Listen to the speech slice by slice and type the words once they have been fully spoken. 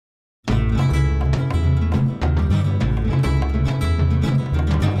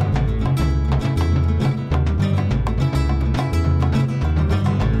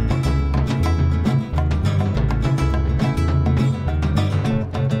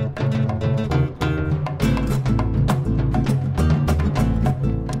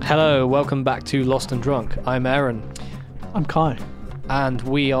Hello, welcome back to Lost and Drunk. I'm Aaron. I'm Kai. And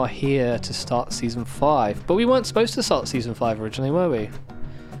we are here to start Season 5. But we weren't supposed to start Season 5 originally, were we?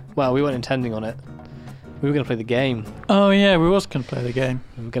 Well, we weren't intending on it. We were going to play the game. Oh yeah, we was going to play the game.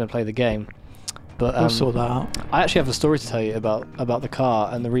 We were going to play the game. But We'll sort that out. I actually have a story to tell you about the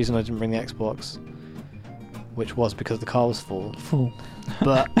car and the reason I didn't bring the Xbox. Which was because the car was full.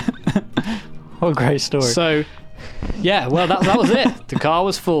 But what a great story. So, yeah, well, that was it. The car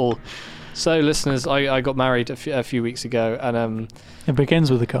was full. So, listeners, I got married a few weeks ago, and it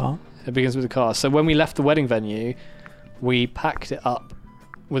begins with the car. It begins with the car. So when we left the wedding venue, we packed it up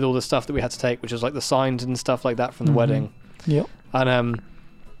with all the stuff that we had to take, which was like the signs and stuff like that from the wedding. Yep. And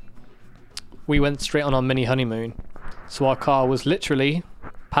we went straight on our mini honeymoon. So our car was literally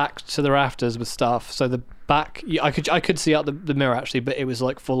packed to the rafters with stuff. So the back, I could see out the mirror actually, but it was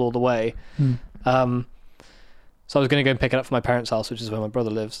like full all the way. So I was going to go and pick it up from my parents' house, which is where my brother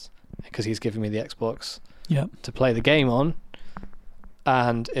lives, because he's giving me the Xbox to play the game on.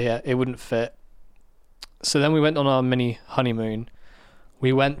 And yeah, it wouldn't fit. So then we went on our mini honeymoon.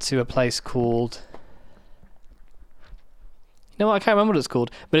 We went to a place called... You know what? I can't remember what it's called.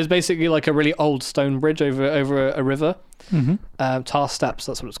 But it's basically like a really old stone bridge over a river. Tar Steps,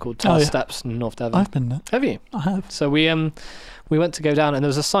 that's what it's called. Tar Steps in North Devon. I've been there. Have you? I have. So we went to go down, and there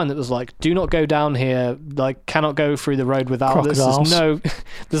was a sign that was like, "Do not go down here. Like, cannot go through the road without this.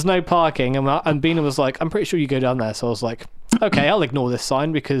 There's no parking." And Bina was like, "I'm pretty sure you go down there." So I was like, "Okay, I'll ignore this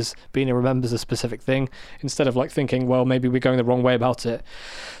sign," because Bina remembers a specific thing instead of like thinking, "Well, maybe we're going the wrong way about it."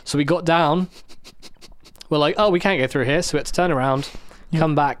 So we got down. We're like, "Oh, we can't go through here," so we had to turn around.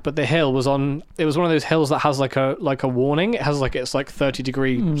 Come back, but the hill was on. It was one of those hills that has like a warning. It has like it's like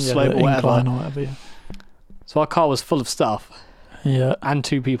 30-degree slope or whatever. So our car was full of stuff. Yeah. And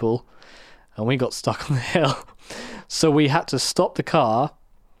 2 people, and we got stuck on the hill. So we had to stop the car,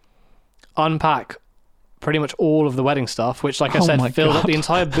 unpack pretty much all of the wedding stuff, which, like I said, filled up the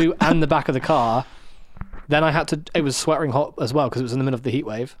entire boot and the back of the car. Then I had to. It was sweltering hot as well because it was in the middle of the heat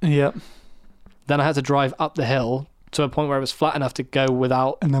wave. Yep. Then I had to drive up the hill to a point where it was flat enough to go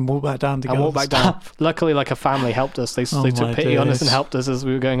without, and then walk back down to and walk back down. Luckily, like a family helped us. They took pity on us and helped us as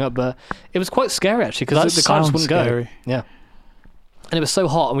we were going up. But it was quite scary actually because the car just wouldn't go. Yeah, and it was so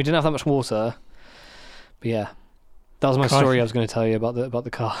hot and we didn't have that much water. But yeah, that was my story. I was going to tell you about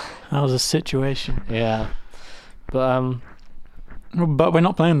the car. That was a situation. Yeah, but we're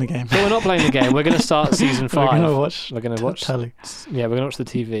not playing the game. We're going to start Season 5. We're going to watch telly. Yeah, we're going to watch the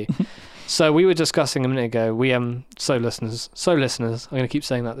TV. So we were discussing a minute ago. So listeners, I'm going to keep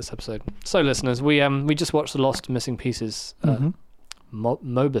saying that this episode. So listeners, we just watched the Lost Missing Pieces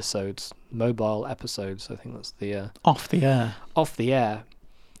mobisodes, mobile episodes. I think that's the off the air.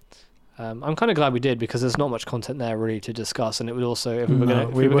 I'm kind of glad we did because there's not much content there really to discuss, and it would also if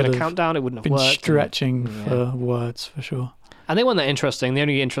we were going to count down, it wouldn't have worked. Stretching for words for sure. And they weren't that interesting. The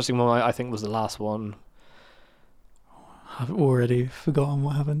only interesting one I think was the last one. I've already forgotten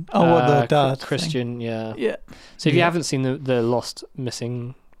what happened. What the dad Christian thing. Yeah. So if you haven't seen the Lost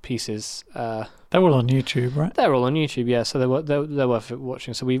Missing Pieces, they're all on YouTube, right? They're all on YouTube, yeah. So they're worth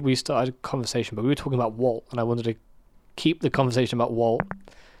watching. So we started a conversation, but we were talking about Walt, and I wanted to keep the conversation about Walt.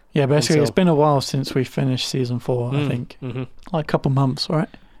 Yeah, basically, it's been a while since we finished Season 4. I think like a couple months, right?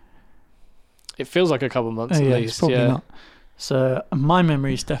 It feels like a couple months at least. It's probably not. So my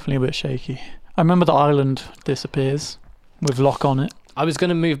memory is definitely a bit shaky. I remember the island disappears with Locke on it. I was going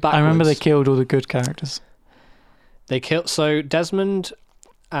to move backwards. I remember they killed all the good characters. So Desmond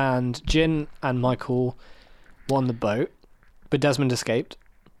and Jin and Michael were on the boat, but Desmond escaped.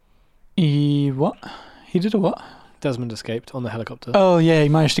 What? He did a what? Desmond escaped on the helicopter. Oh yeah, he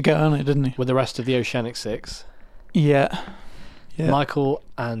managed to get on it, didn't he? With the rest of the Oceanic 6. Yeah. Michael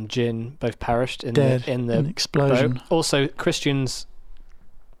and Jin both perished in the explosion. Boat. Also, Christian's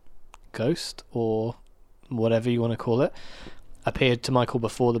ghost, or whatever you want to call it, appeared to Michael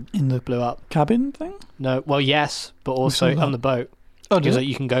before the blew up cabin thing. No, well, yes, but also on the boat. Oh, he was like,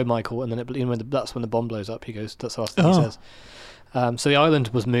 "You can go, Michael," and then that's when the bomb blows up. He goes, "That's the last thing he says." So the island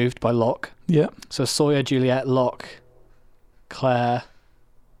was moved by Locke. Yeah. So Sawyer, Juliet, Locke, Claire,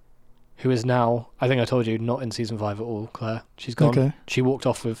 who is now, I think I told you, not in Season 5 at all, Claire. She's gone. Okay. She walked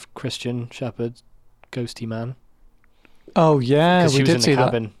off with Christian Shepherd, ghosty man. Oh, yeah, we did see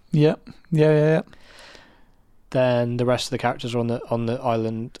cabin. That. Yep. Yeah. Then the rest of the characters are on the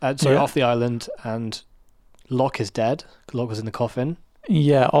island. Off the island, and Locke is dead. Locke was in the coffin.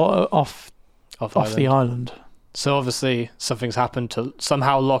 Yeah, off the island. So obviously something's happened to...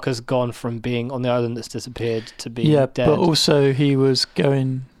 Somehow Locke has gone from being on the island that's disappeared to being dead. Yeah, but also he was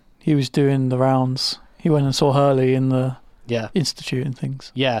doing the rounds. He went and saw Hurley in the institute and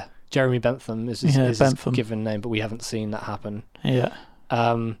things. Yeah, Jeremy Bentham is his Bentham. given name, but we haven't seen that happen. Yeah.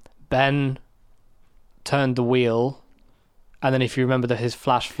 Ben turned the wheel, and then if you remember his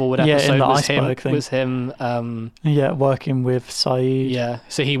flash forward episode in the was iceberg thing. was him. Working with Saeed. Yeah,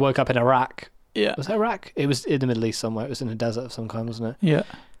 so he woke up in Iraq. Yeah. Was it Iraq? It was in the Middle East somewhere. It was in a desert of some kind, wasn't it? Yeah.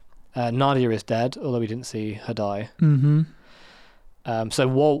 Nadia is dead, although we didn't see her die. Mm-hmm. So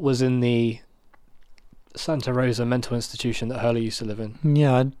Walt was in the Santa Rosa mental institution that Hurley used to live in.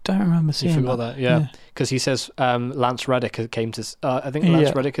 Yeah, I don't remember seeing You forgot that, yeah. Because he says Lance Reddick came to... I think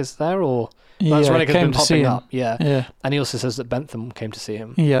Lance Reddick is there, or... Lance Reddick has been popping up, yeah. And he also says that Bentham came to see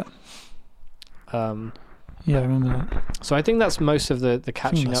him. Yeah. Yeah, I remember that. So I think that's most of the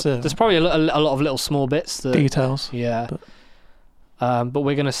catching up. It. There's probably a lot of little small bits. Details. Yeah. But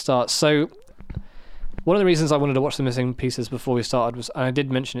we're going to start. So one of the reasons I wanted to watch The Missing Pieces before we started was, and I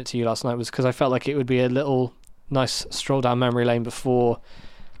did mention it to you last night, was because I felt like it would be a little nice stroll down memory lane before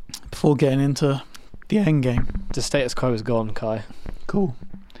getting into the end game. The status quo is gone, Kai. Cool.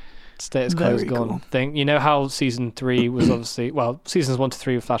 Status quo is gone. Cool. You know how season 3 was obviously, well, seasons 1 to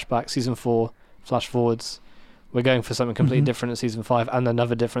 3 were flashbacks, season 4 flash forwards. We're going for something completely different in season 5 and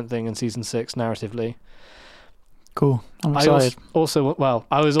another different thing in season 6 narratively. Cool. I'm excited. I was also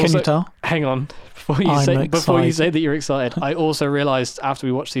Can you tell? Hang on. Before you say that you're excited, I also realised after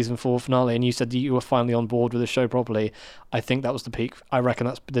we watched season 4 finale and you said that you were finally on board with the show properly, I think that was the peak. I reckon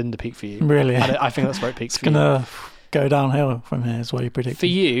that's been the peak for you. Really? I think that's where it peaks for you. It's going to go downhill from here is what you predict. For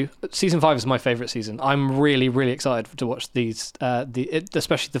you, season 5 is my favourite season. I'm really, really excited to watch these,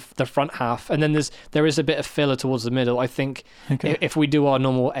 especially the front half. And then there is a bit of filler towards the middle. I think if we do our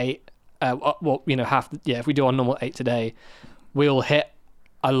normal 8, if we do our normal 8 today, we'll hit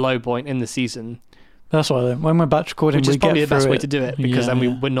a low point in the season. That's why then, when we're batch recording, which is probably the best way to do it, because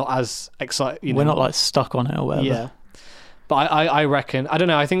then we're not as excited. We're not like stuck on it or whatever. Yeah. But I reckon, I don't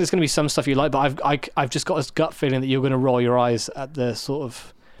know, I think there's going to be some stuff you like, but I've just got this gut feeling that you're going to roll your eyes at the sort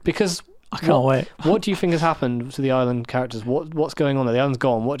of... Because... I can't wait. What do you think has happened to the island characters? What's going on there? The island's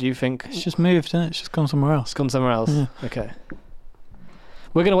gone. What do you think? It's just moved, isn't it? It's just gone somewhere else. It's gone somewhere else? Yeah. Okay.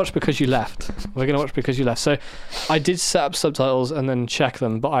 We're going to watch Because You Left. So I did set up subtitles and then check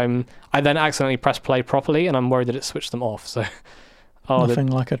them, but I then accidentally pressed play properly, and I'm worried that it switched them off. So... Nothing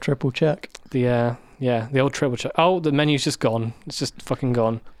like a triple check. The old triple check. Oh, the menu's just gone. It's just fucking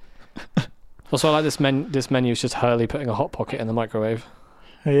gone. Also, I like this menu is just Hurley putting a hot pocket in the microwave.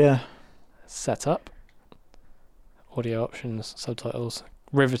 Oh, yeah. Set up. Audio options, subtitles.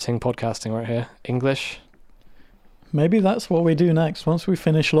 Riveting podcasting right here. English. Maybe that's what we do next. Once we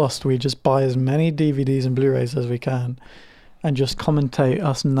finish Lost, we just buy as many DVDs and Blu-rays as we can and just commentate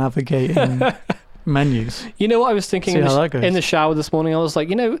us navigating menus. You know what I was thinking in the shower this morning? I was like,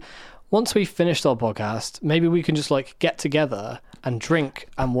 once we finished our podcast, maybe we can just like get together and drink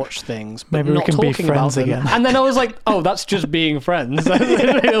and watch things, but maybe not we can talking be friends about them. again. And then I was like, oh, that's just being friends. That's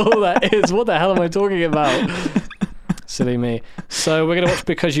literally all that is. What the hell am I talking about? Silly me. So we're going to watch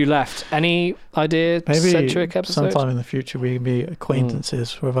Because You Left. Any idea? Maybe centric episode? Sometime in the future we can be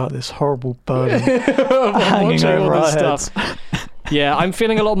acquaintances without this horrible burden hanging over our heads. Yeah, I'm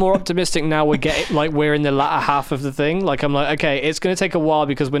feeling a lot more optimistic now. We're in the latter half of the thing. Like I'm like, okay, it's going to take a while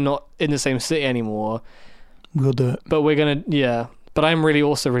because we're not in the same city anymore. We'll do it. But we're going to, yeah. But I'm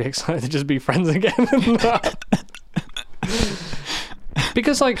also really excited to just be friends again.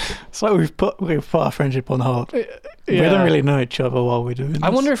 Because it's like we've put our friendship on hold. We don't really know each other while we're doing this. I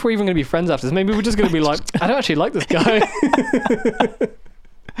wonder if we're even going to be friends after this. Maybe we're just going to be like, I don't actually like this guy.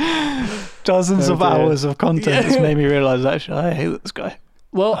 Dozens of hours of content has made me realise actually I hate this guy.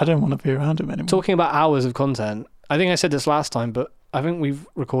 Well, I don't want to be around him anymore. Talking about hours of content, I think I said this last time, but I think we've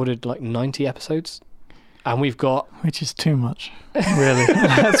recorded like 90 episodes. And we've got... Which is too much, really.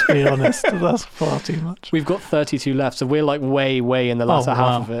 Let's be honest. That's far too much. We've got 32 left, so we're like way in the latter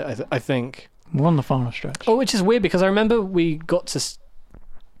half of it, I think. We're on the final stretch. Oh, which is weird because I remember we got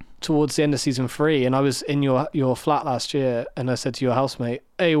towards the end of season 3 and I was in your flat last year and I said to your housemate,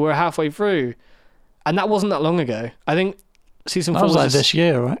 hey, we're halfway through. And that wasn't that long ago. I think season 4 was like this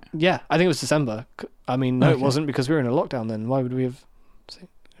year, right? Yeah, I think it was December. I mean, no, It wasn't because we were in a lockdown then. Why would we have...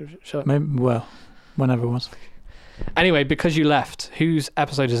 Shut up. Maybe, whenever it was. Anyway, Because You Left. Whose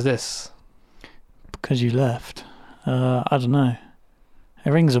episode is this? Because You Left. I don't know. It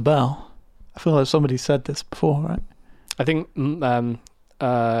rings a bell. I feel like somebody said this before, right? I think Ben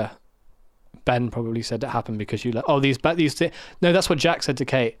probably said it happened because you left. Oh, no, that's what Jack said to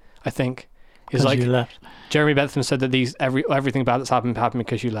Kate. I think is like you left. Jeremy Bentham said that everything bad that's happened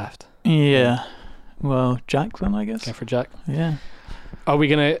because you left. Yeah. Well, Jack then, I guess. Go for Jack. Yeah. Are we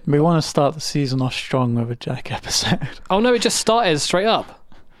gonna? We want to start the season off strong with a Jack episode. Oh no, it just started straight up.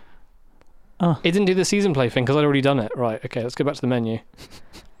 Oh. It didn't do the season play thing because I'd already done it. Right, okay, let's go back to the menu.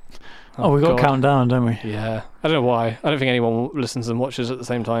 Oh, we got to count down, don't we? Yeah. I don't know why. I don't think anyone listens and watches at the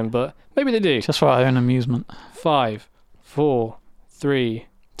same time, but maybe they do. Just for our own amusement. 5, 4, 3,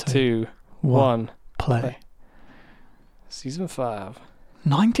 2, 1. Play. Season 5.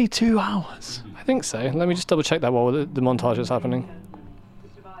 92 hours. I think so. Let me just double check that while the montage is happening.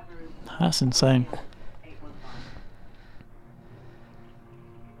 That's insane.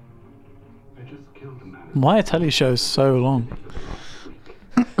 Why are telly shows so long?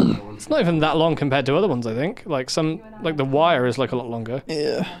 It's not even that long compared to other ones, I think. Like The Wire is like a lot longer.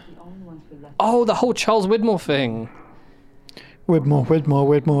 Yeah. Oh, the whole Charles Widmore thing.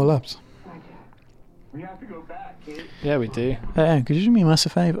 Widmore Labs. We have to go back, kid. Yeah, we do. Hey, could you do me a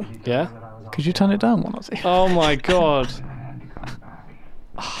massive favour? Yeah? Could you turn it down one or two? Oh my god.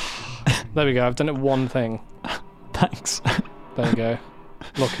 There we go, I've done it one thing. Thanks. There we go.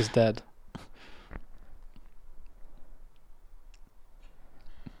 Lock is dead.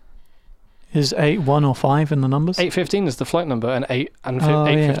 Is 8 1 or 5 in the numbers? 815 is the flight number, and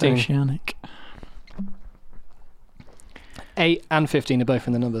 815. Yeah, Oceanic. 8 and 15 are both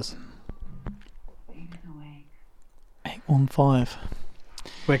in the numbers. 815.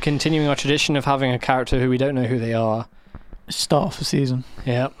 We're continuing our tradition of having a character who we don't know who they are. Start off the season.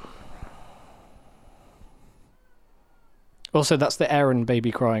 Yep. Also, that's the Aaron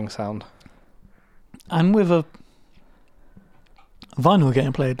baby crying sound. And with a vinyl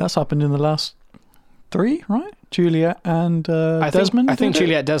getting played, that's happened in the last 3, right? Juliet and Desmond? I think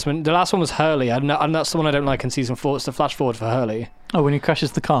Juliet, Desmond. The last one was Hurley, and that's the one I don't like in season 4. It's the flash forward for Hurley. Oh, when he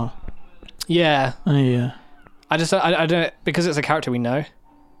crashes the car? Yeah. Oh, yeah. I don't, because it's a character we know.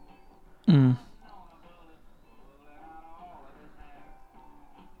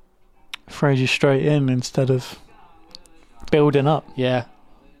 Throws you straight in instead of building up. Yeah.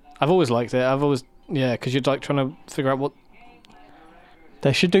 I've always liked it. Because you're like trying to figure out what...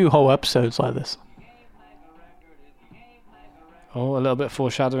 They should do whole episodes like this. Oh, a little bit of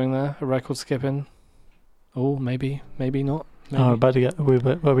foreshadowing there. A record skipping. Oh, maybe not. Maybe. Oh, we're about to get... We're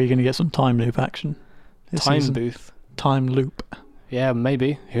going to get some time loop action. Time booth. Time loop. Yeah,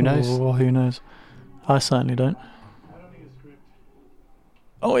 maybe. Who knows? Oh, who knows? I certainly don't.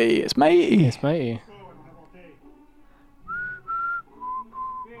 Oh, it's matey. It's matey.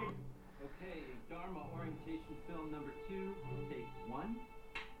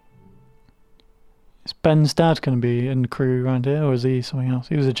 Is Ben's dad going to be in the crew around here, or is he something else?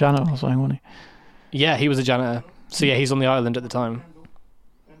 He was a janitor or something, wasn't he? Yeah, he was a janitor. So yeah, he's on the island at the time.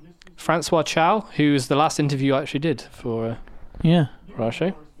 Francois Chow, who's the last interview I actually did for our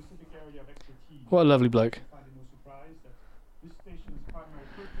show. What a lovely bloke.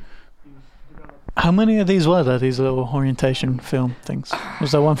 How many of these were there, these little orientation film things?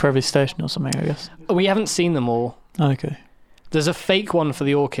 Was there one for every station or something, I guess? We haven't seen them all. Okay. There's a fake one for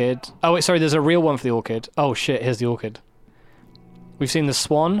the Orchid. Oh, wait, sorry, there's a real one for the Orchid. Oh, shit, here's the Orchid. We've seen the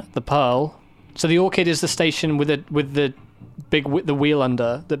Swan, the Pearl. So the Orchid is the station with the wheel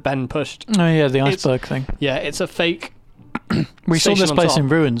under that Ben pushed. Oh, yeah, the iceberg thing. Yeah, it's a fake We saw this place in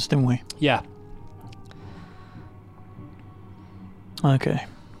ruins, didn't we? Yeah. Okay.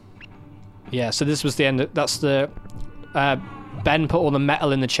 Yeah, so this was the end. That's the... Ben put all the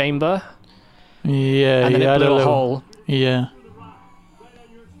metal in the chamber. Yeah, and then it blew a hole. Yeah.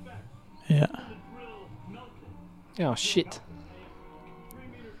 Yeah. Oh, shit.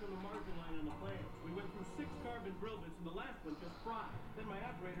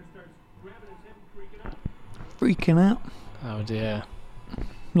 Freaking out. Oh, dear.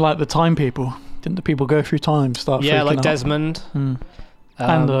 Like the time people. Didn't the people go through time start freaking out? Yeah, like Desmond. And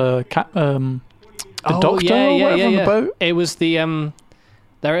the doctor yeah, or whatever on the boat? It was the...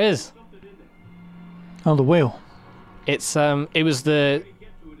 there it is. Oh, the wheel. It was the...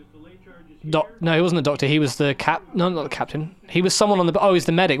 No, he wasn't the doctor. He was the No, not the captain. He was someone on the... Oh, he's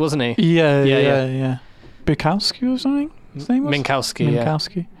the medic, wasn't he? Yeah. Bukowski or something? His name was? Minkowski, yeah.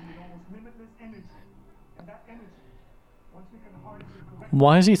 Minkowski.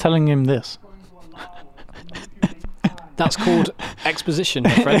 Why is he telling him this? That's called exposition,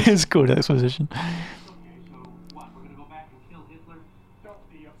 my friend. It's called exposition.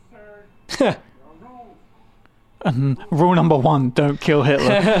 And rule number 1, don't kill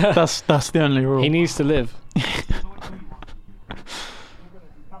Hitler. That's the only rule. He needs to live.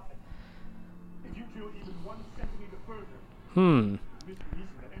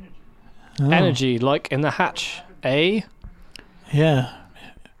 Energy, like in the hatch, eh? Yeah.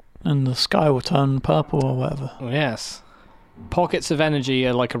 And the sky will turn purple or whatever. Yes. pockets of energy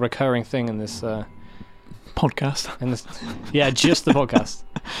are like a recurring thing in this Podcast. Yeah, just the podcast.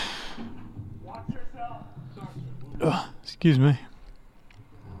 Excuse me.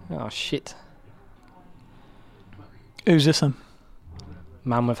 Oh shit. Who's this then?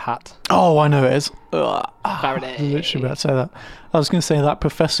 Man with hat. Oh, I know it is. Faraday. I was literally about to say that. I was going to say that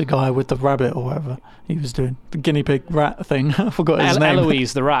professor guy with the rabbit or whatever he was doing. The guinea pig rat thing. I forgot his name.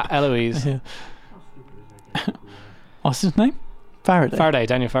 Eloise, the rat. Eloise. Yeah. What's his name? Faraday. Faraday,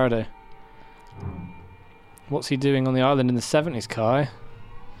 Daniel Faraday. What's he doing on the island in the 70s, Kai?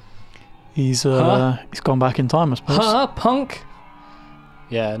 He's gone back in time, I suppose. Huh, punk?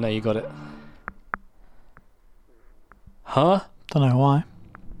 Yeah, no, you got it. Huh? Don't know why.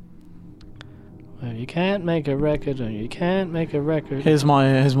 Well, you can't make a record, or you can't make a record. Here's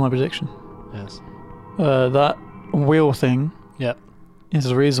my prediction. Yes. That wheel thing. Yep. Is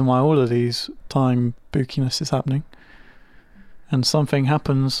the reason why all of these time bookiness is happening. And something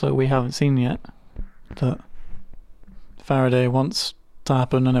happens that we haven't seen yet that Faraday wants to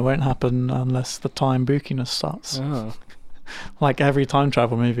happen, and it won't happen unless the time bookiness starts. Oh. Like every time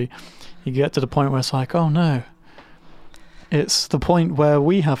travel movie, you get to the point where it's like, oh no, it's the point where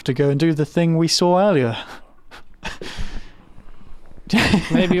we have to go and do the thing we saw earlier.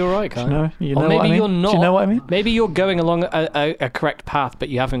 Maybe you're right, Kai. You Or know maybe what I mean? you're not. Do you know what I mean? Maybe you're going along a correct path, but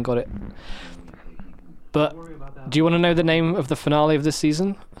you haven't got it. But do you want to know the name of the finale of this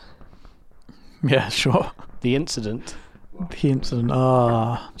season? Yeah, sure. The Incident. The incident.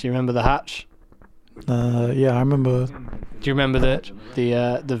 Do you remember the hatch? Yeah, I remember. Do you remember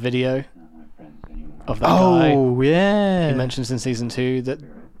the video of that guy? Oh, yeah. He mentions in season 2 that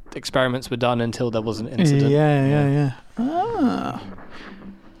experiments were done until there was an incident. Yeah. Ah.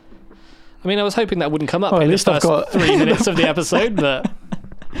 I mean, I was hoping that wouldn't come up Well, in at the least I've first got 3 minutes of the episode, but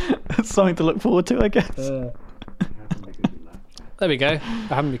something to look forward to, I guess. there we go. It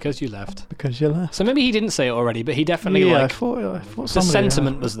happened because you left. Because you left. So maybe he didn't say it already, but he definitely I like thought the somebody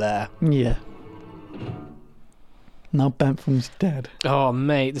sentiment was there. had. Yeah. Now Bentham's dead. Oh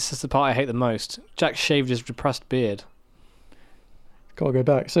mate, this is the part I hate the most. Jack shaved his depressed beard. Gotta go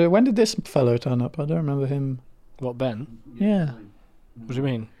back. So when did this fellow turn up? I don't remember him. What, Ben? Yeah. What do you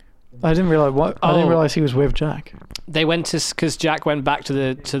mean? I didn't realize what. I didn't realize he was with Jack. They went to because Jack went back to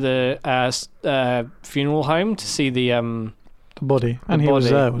the funeral home to see the body, and he was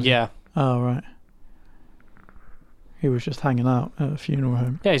there. Was yeah. He? Oh right. He was just hanging out at a funeral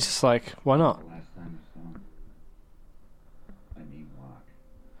home. Yeah, he's just like, why not?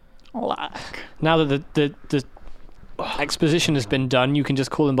 Now that the exposition has been done, you can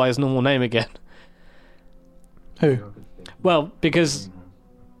just call him by his normal name again. Who? Well, because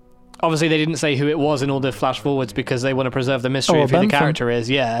obviously they didn't say who it was in all the flash forwards because they want to preserve the mystery of who the character is.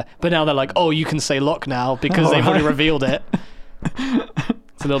 Yeah, but now they're like, oh, you can say Locke now because they've already revealed it.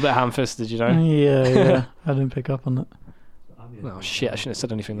 It's a little bit ham-fisted, you know. Yeah. I didn't pick up on that. Oh shit! I shouldn't have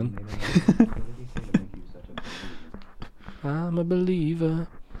said anything then. I'm a believer.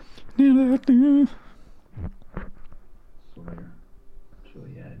 They're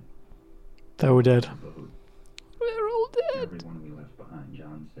all dead. We're all dead. Everyone we left behind,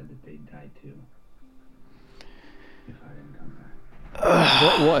 John said that they'd die too. If I didn't come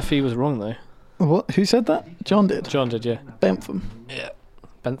back. What if he was wrong though? What? Who said that? John did. John did, yeah. Bentham. Yeah.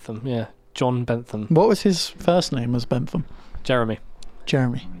 Bentham, yeah. John Bentham. What was his first name? Was Bentham? Jeremy.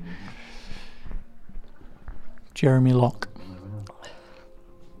 Jeremy Locke.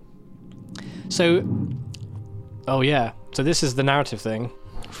 So, oh yeah. So this is the narrative thing.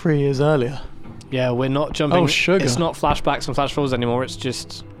 3 years earlier. Yeah, we're not jumping. Oh, sugar. It's not flashbacks and flash forwards anymore. It's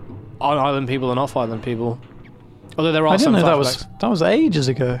just on-island people and off-island people. Although there are some flashbacks. that was ages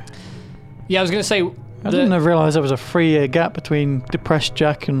ago. Yeah, I was going to say. I didn't realise there was a 3-year gap between Depressed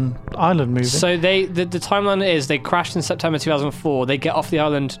Jack and Island moving. So the timeline is they crashed in September 2004. They get off the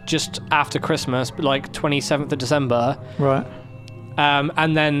island just after Christmas, like 27th of December. Right.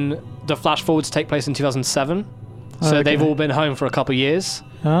 And then the flash forwards take place in 2007. So they've all been home for a couple of years.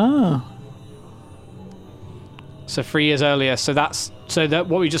 Ah. So 3 years earlier. So that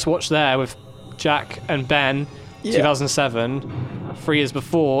what we just watched there with Jack and Ben, 2007. 3 years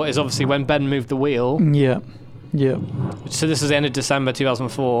before is obviously when Ben moved the wheel. Yeah. So this is the end of December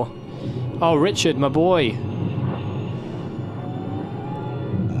 2004. Oh, Richard, my boy.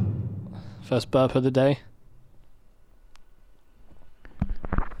 First burp of the day.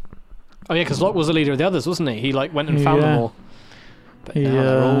 Oh yeah, because Locke was the leader of the others, wasn't he? He went and found them all. But now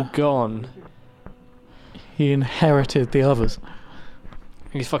they're all gone. He inherited the others.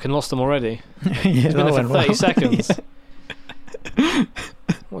 He's fucking lost them already. He's been there for 30 seconds.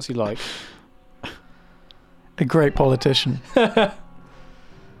 What's he like? A great politician.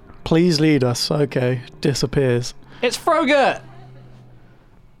 Please lead us. Okay. Disappears. It's Frogurt!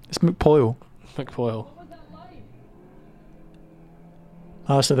 It's McPoyle. McPoyle.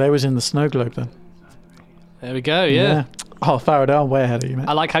 Oh, so they was in the snow globe then. There we go, yeah. Oh, Faraday, I'm way ahead of you, mate.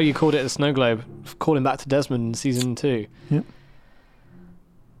 I like how you called it a snow globe. Calling back to Desmond in season 2. Yep.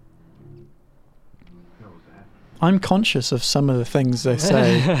 I'm conscious of some of the things they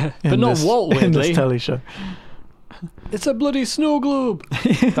say. But not Walt, weirdly. In this telly show. It's a bloody snow globe.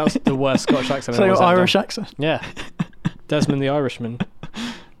 That's the worst Scottish accent. So your Irish accent? Yeah. Desmond the Irishman.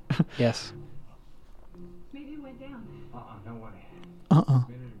 Yes. Maybe it went down. No way. Uh-uh. A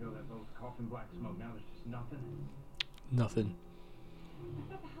minute ago, that boat was coughing black smoke. Now there's just nothing. Nothing.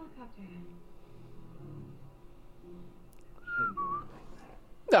 I thought the helicopter.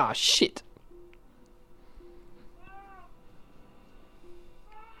 Ah, shit.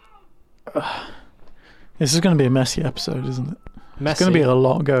 This is going to be a messy episode, isn't it? Messy. There's going to be a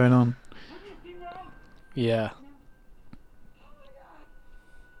lot going on. Yeah.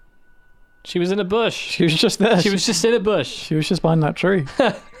 She was in a bush. She was just there. She was just in a bush. She was just behind that tree.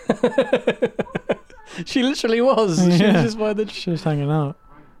 She literally was. She was just behind the tree. She was hanging out.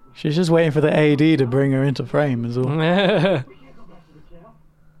 She's just waiting for the AD to bring her into frame as well.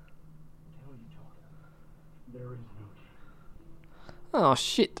 Oh,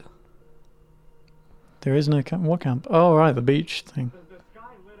 shit. There is no camp. What camp? Oh, right, the beach thing.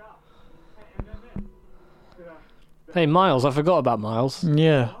 Hey, Miles. I forgot about Miles.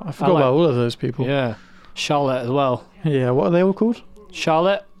 Yeah, I forgot about all of those people. Yeah. Charlotte as well. Yeah, what are they all called?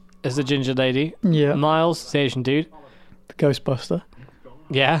 Charlotte is the ginger lady. Yeah. Miles, the Asian dude. The Ghostbuster.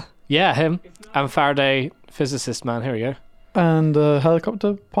 Yeah. Yeah, him. And Faraday, physicist man. Here we go. And the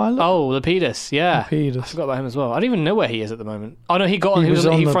helicopter pilot? Oh, the Pedis. Yeah. The Pedis. I forgot about him as well. I don't even know where he is at the moment. Oh, no, he got on. He He was was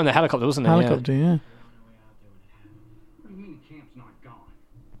on the from the helicopter, wasn't he? Helicopter, yeah. What do you mean the camp's not gone?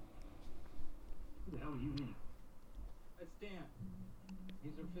 Who the hell are you mean? That's Dan.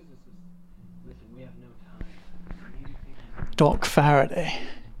 He's our physicist. Listen, we have no time. We need to take Doc Faraday.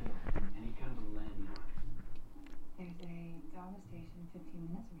 any kind of landmark. There's a dollar station 15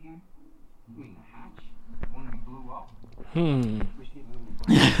 minutes from here. You mean the hatch? The one we blew up? Hmm. We should get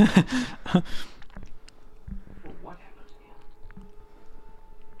moving. Well, what happens again?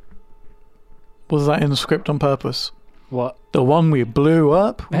 Was that in the script on purpose? What? The one we blew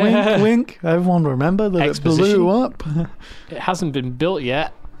up? Wink, wink. Everyone remember that Exposition. it blew up? It hasn't been built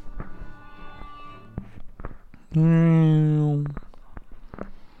yet.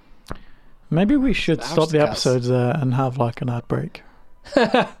 Maybe we should How's stop the the cats? episodes there and have like an ad break.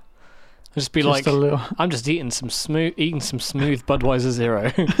 Just be Just like, a little. I'm just eating some smooth Budweiser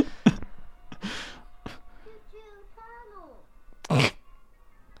Zero.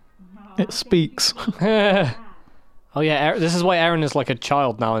 It speaks. Oh yeah, this is why Aaron is like a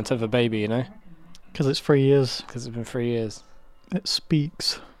child now instead of a baby, you know? Because it's 3 years. Because it's been 3 years. It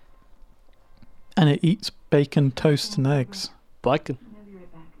speaks. And it eats bacon, toast, and eggs. Bacon. I'll be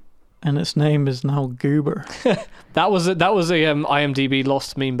right back. And its name is now Goober. That was a IMDb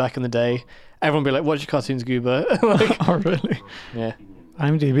Lost meme back in the day. Everyone would be like, "Watch your cartoons, Goober." Like, Oh, really? yeah.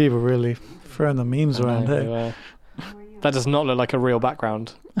 IMDb were really throwing the memes I around know, here. they were. Who are you? That does not look like a real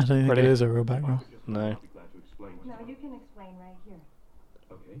background. I don't think Really? it is a real background. No. No, you can explain right here.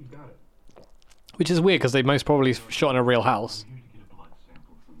 Okay, you got it. Which is weird because they most probably shot in a real house. Here to get a blood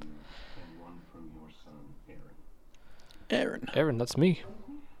sample from you and one from your son, Aaron. Aaron. Aaron, that's me.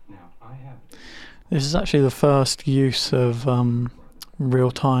 Now, I have This is actually the first use of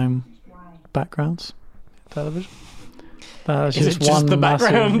real-time Why? backgrounds in television. That's Is it just the massive-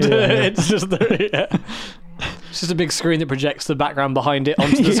 background? yeah. It's just the, yeah. It's just a big screen that projects the background behind it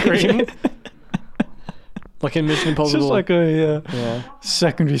onto the screen. Like in Mission It's Impossible. just like a yeah.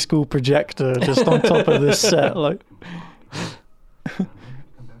 secondary school projector just on top of this set. Like Come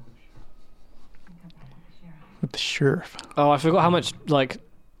back with the sheriff. with the sheriff. Oh, I forgot how much like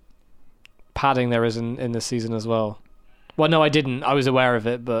padding there is in this season as well. Well, no, I didn't. I was aware of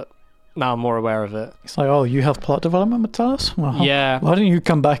it, but now I'm more aware of it. It's like, oh, you have plot development to tell us? Well, Yeah. why don't you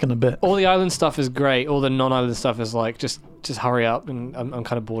come back in a bit? All the island stuff is great. All the non-island stuff is like just hurry up, and I'm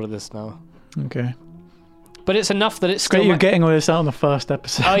kind of bored of this now. Okay. But it's enough that it's Great, still. you're getting all this out in the first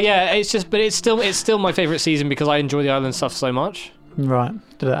episode. Oh yeah, it's still my favorite season because I enjoy the island stuff so much. Right.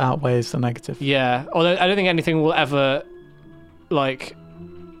 Did it outweighs the negative? Yeah, although I don't think anything will ever like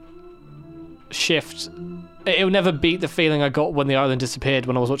shift. It'll never beat the feeling I got when the island disappeared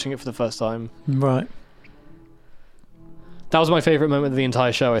when I was watching it for the first time. Right. That was my favorite moment of the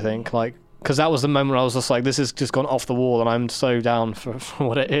entire show, I think. Like, because that was the moment I was just like, this has just gone off the wall, and I'm so down for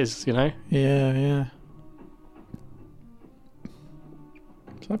what it is, you know. Yeah, yeah.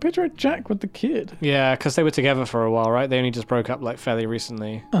 So I picture Jack with the kid. Yeah, because they were together for a while, right? They only just broke up like fairly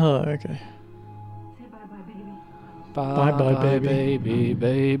recently. Oh, okay. Say bye-bye, baby. Bye Bye-bye, baby,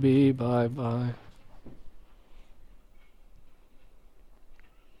 baby, bye bye.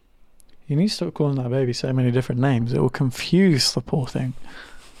 You need to stop calling that baby so many different names. It will confuse the poor thing.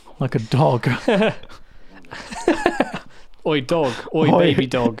 Like a dog. Oi dog, oi baby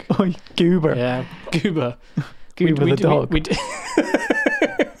dog. Oi goober. Yeah, Goober. Goober the dog.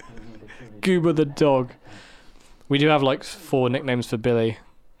 Goober the dog. We do have like 4 nicknames for Billy.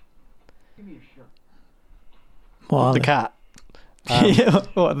 What are The they? cat. Yeah,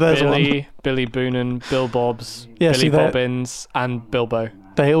 what, there's one. Billy Boonen, Bill Bobs, Yeah, Billy see that- Bobbins, and Bilbo.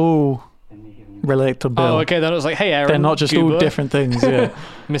 They all relate to Bill. Oh, okay, then it was like, hey Aaron. They're not just Goober, all different things, yeah.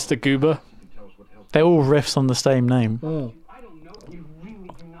 Mr. Goober. They're all riffs on the same name. Oh. I don't know. You really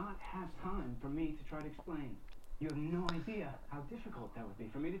do not have time for me to try to explain. You have no idea how difficult that would be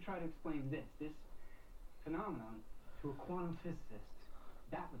for me to try to explain this phenomenon to a quantum physicist.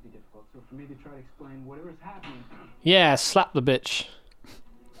 That would be difficult. So for me to try to explain whatever's happening. Yeah, slap the bitch.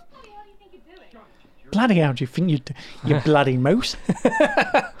 Bloody hell do you think you do? You bloody mouse.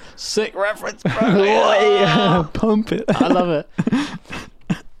 Sick reference, bro. Pump it. I love it.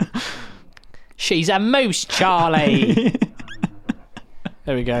 She's a moose, Charlie.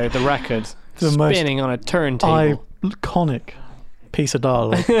 There we go. The record The most spinning on a turntable. Iconic piece of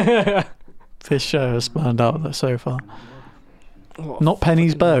dialogue this show has spanned out there so far. What a Not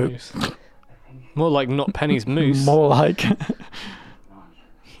Penny's fucking boat. moose. More like not Penny's moose. More like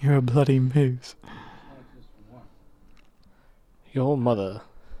you're a bloody moose. Your mother.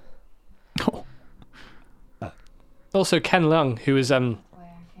 Also, Ken Leung,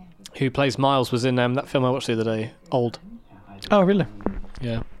 who plays Miles, was in that film I watched the other day. Old. Oh, really?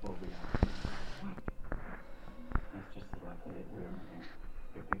 Yeah.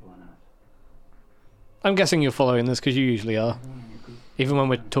 I'm guessing you're following this because you usually are, even when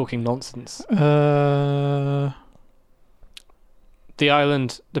we're talking nonsense. The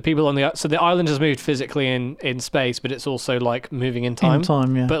island, the people on the the island has moved physically in space, but it's also like moving in time. In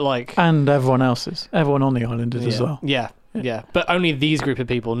time, yeah. But like, And everyone on the island is as well. Yeah. But only these group of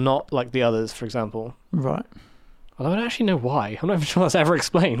people, not like the others, for example. Right. Although I don't actually know why. I'm not even sure that's ever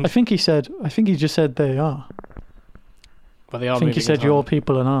explained. I think he just said they are. But they are. I think he moving said in time. your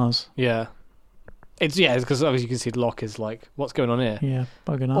people and ours. Yeah. It's because obviously you can see Locke is like, what's going on here? Yeah,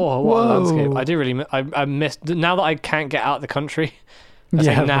 bugging out. Oh, what a Whoa. landscape! I do really. I missed now that I can't get out of the country. I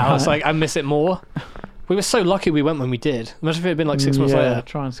Yeah, think now it's right. like I miss it more. We were so lucky we went when we did. Imagine if it had been like 6 months yeah, later.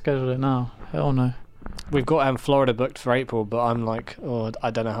 try and schedule it now. Hell no. We've got Florida booked for April, but I'm like, oh, I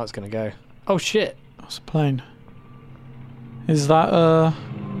don't know how it's gonna go. Oh shit! What's the plane? Is that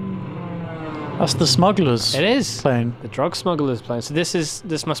that's the smugglers It is plane. the drug smugglers plane. So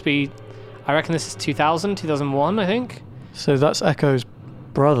this must be. I reckon this is 2000, 2001, I think. So that's Echo's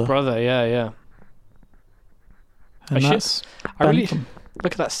brother. Brother, yeah. And I that's I really Bentham.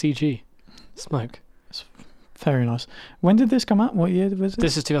 look at that CG. Smoke. Very nice. When did this come out? What year was it?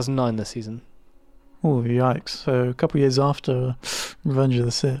 This is 2009 this season. Oh, yikes. So a couple of years after Revenge of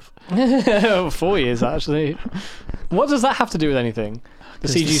the Sith. 4 years actually. What does that have to do with anything? The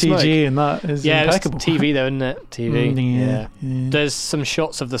 'Cause CG the smoke. CG and that is Yeah, it's impeccable. TV though, isn't it? TV. Yeah. There's some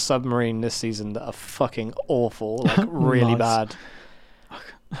shots of the submarine this season that are fucking awful, like really Nice. bad.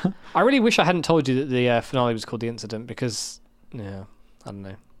 I really wish I hadn't told you that the finale was called The Incident because, yeah, I don't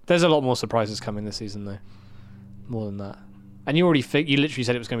know. There's a lot more surprises coming this season though. More than that. And you already you literally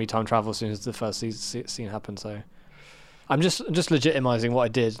said it was going to be time travel as soon as the first scene happened, so I'm just legitimizing what I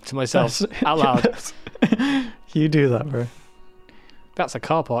did to myself out loud. You do that, bro. That's a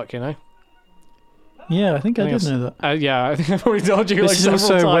car park, you know. Yeah, I think I did that's- know that. Yeah, I think I've already told you This like is several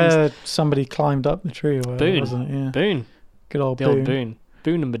also times. where somebody climbed up the tree or whatever, Boone. wasn't it? Yeah. Boone, Good old the Boone. old Boone,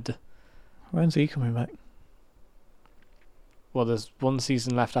 Boonemid. When's he coming back? Well, there's one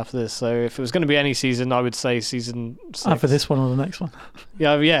season left after this, so if it was going to be any season, I would say season 6. After this one or the next one?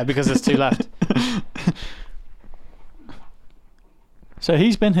 Yeah, because there's 2 left. So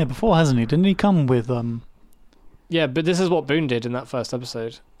he's been here before, hasn't he? Didn't he come with Yeah, but this is what Boone did in that first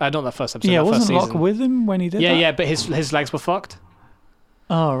episode. Not that first episode. Yeah, that wasn't first Locke season. with him when he did that? Yeah, but his legs were fucked,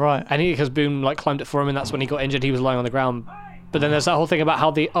 Oh, right. and because Boone like climbed it for him, and that's when he got injured. He was lying on the ground. But then there's that whole thing about how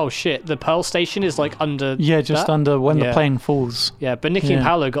the Pearl Station is like under. Yeah, just that. under when Yeah. the plane falls. Yeah, but Nikki and Yeah.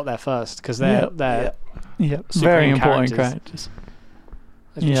 Paolo got there first because they're Yeah, Supreme very important characters. characters.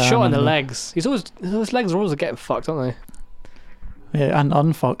 Yeah, I shot in the remember. legs. His legs are always getting fucked, aren't Yeah, and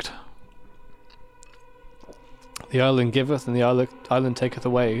unfucked. they? The island giveth and the island taketh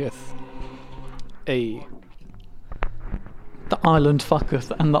away. The island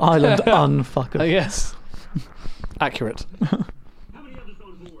fucketh and the island unfucketh. Yes. Accurate. How many others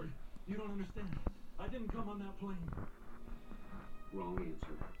on board? You don't understand. I didn't come on that plane. Wrong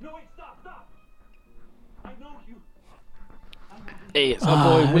answer. No, wait, stop! I know you. Hey, it's our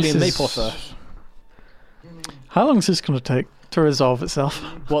boy William this is- Maypother. How long is this going to take to resolve itself?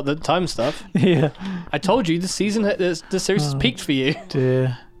 What, the time stuff? Yeah. I told you the series has peaked for you.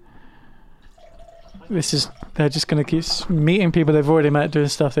 Dear. They're just going to keep meeting people they've already met, doing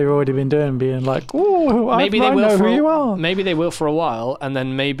stuff they've already been doing, being like, "Ooh, I know who you are." Maybe they will for a while, and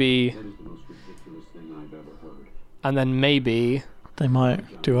then maybe, That is the most ridiculous thing I've ever heard. and then maybe They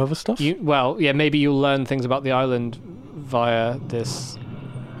might do other stuff. maybe you'll learn things about the island via this.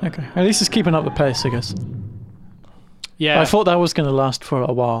 Okay. At least it's keeping up the pace, I guess. Yeah, I thought that was going to last for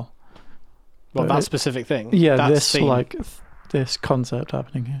a while. well, but that it- specific thing. Yeah, that this scene. this concept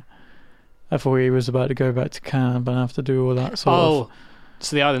happening here. I thought he was about to go back to camp and have to do all that sort Oh,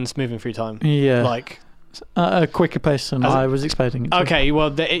 so the island's moving through time. of. Yeah. Like, At a quicker pace than As it- I was expecting it to. okay,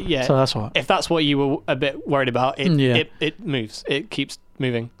 well, yeah. So that's all right. If that's what you were a bit worried about, Yeah. it moves. It keeps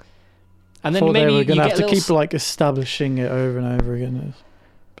moving. And I then thought maybe they were you going to get have to a little keep like establishing it over and over again.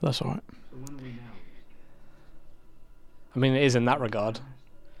 But that's all right. So when are we now? I mean, it is in that regard.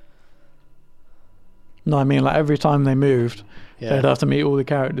 No, I mean like every time they moved, Yeah. they'd have to meet all the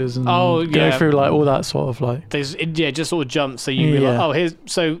characters and Oh, go yeah. through like all that sort of like. Just sort of jumps. So you be like, Yeah. oh, here's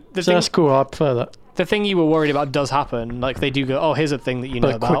So thing. that's cool. I prefer that. The thing you were worried about does happen. Like they do go, oh, here's a thing that you know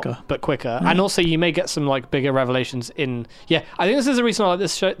But about, quicker. but quicker. Yeah. And also you may get some like bigger revelations in. Yeah, I think this is the reason I like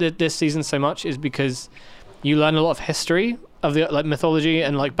this show, this season so much, is because you learn a lot of history of the like mythology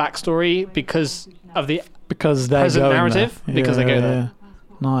and like backstory because of the Because they're present going narrative, there. because they go there.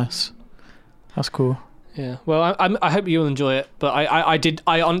 Nice. That's cool. Yeah. Well, I hope you'll enjoy it. But I did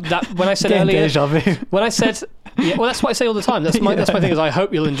on that when I said Getting earlier. deja vu. When I said, yeah, well, that's what I say all the time. That's my thing is I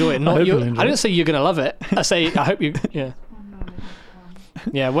hope you'll enjoy it. Not hope you. you'll enjoy I didn't it. say you're gonna love it. I say I hope you. Yeah. One moment.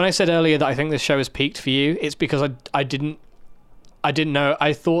 Yeah. When I said earlier that I think this show has peaked for you, it's because I didn't know.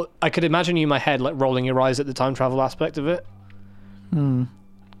 I thought I could imagine you in my head like rolling your eyes at the time travel aspect of it. Hmm.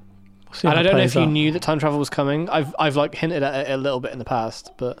 We'll see And how I it don't know plays if you out. knew that time travel was coming. I've like hinted at it a little bit in the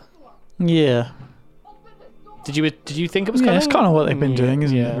past, but Yeah. did you think it was Yeah, coming? it's kind of what they've been Yeah, doing,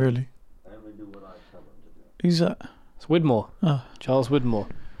 isn't yeah. it? Really. I only do what I tell them to do. Who's that? It's Widmore. Oh, Charles Widmore.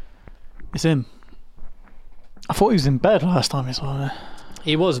 it's him. I thought he was in bed last time I saw him.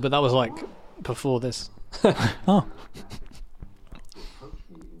 He was, but that was like before this. Oh. Approached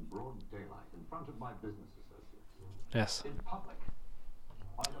me in broad daylight in front of my business associates. Yes. In public.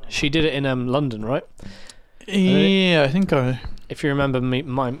 She did it in London, right? Yeah, I think I. If you remember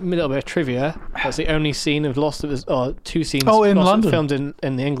my little bit of trivia, that's the only scene of Lost that was, or two scenes Oh, in Lost London. filmed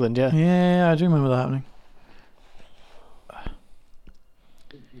in England, yeah. Yeah, I do remember that happening.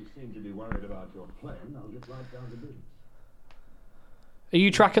 Since you seem to be worried about your plan, I'll get right down to business. Are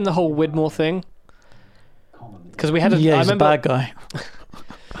you tracking the whole Widmore thing? Commonly. Because we had Yeah, I he's remember, a bad guy.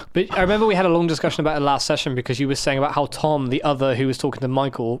 But I remember we had a long discussion about it last session because you were saying about how Tom, the other who was talking to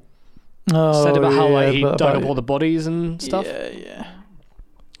Michael, Oh, said about how yeah, like he but dug about- up all the bodies and stuff. Yeah, yeah.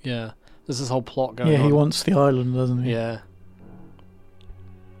 Yeah. There's this whole plot going Yeah, on. he wants the island, doesn't he? Yeah.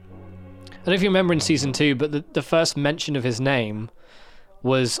 I don't know if you remember in season 2, but the first mention of his name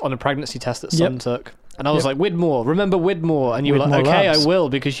was on a pregnancy test that Sun Yep. took. And I was Yep. like, Widmore, remember Widmore? And you were Widmore like, okay, Labs. I will,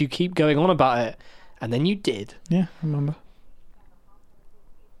 because you keep going on about it. And then you did. Yeah, I remember.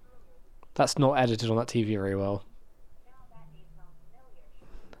 That's not edited on that TV very well.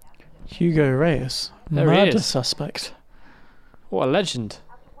 Hugo Reyes. There he Murder is. suspect. What a legend.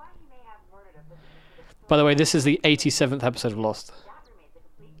 By the way, this is the 87th episode of Lost.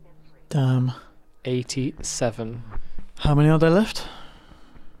 Damn. 87. How many are there left?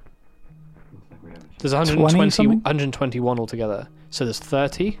 Looks like we haven't There's 20 120, something? 121 altogether. So there's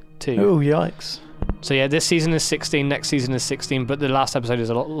 32. Oh, yikes. So yeah, this season is 16, next season is 16, but the last episode is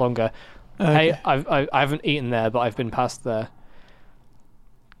a lot longer. Okay. Hey, I haven't eaten there, but I've been past there.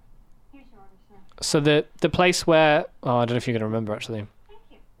 Here's your order, sir. So the place where I don't know if you're gonna remember actually.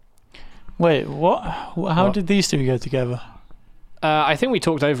 Wait, what? How What? did these two go together? I think we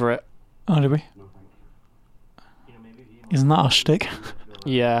talked over it. Oh, did we? Isn't that a shtick?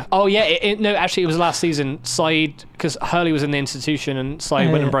 Yeah. Oh yeah. No, actually, it was last season. Saeed, because Hurley was in the institution and Saeed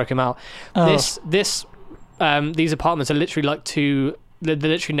went Yeah. and broke him out. Oh. These apartments are literally like they're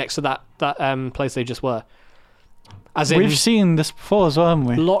literally next to that place they just were. As in, We've seen this before as well, haven't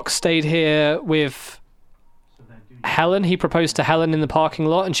we? Locke stayed here with Helen. He proposed to Helen in the parking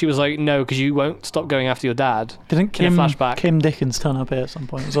lot, and she was like, "No, because you won't stop going after your dad." Didn't in a Kim, flashback. Kim Dickens turn up here at some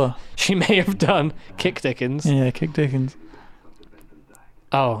point as well? She may have done Kick Dickens. Yeah, Kick Dickens.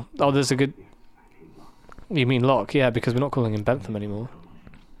 Oh, there's a good... You mean Locke? Yeah, because we're not calling him Bentham anymore.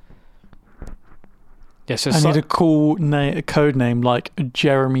 Yeah, so I need a cool a code name like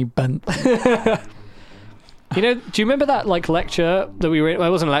Jeremy Bentham. You know, do you remember that like lecture that we were? Well,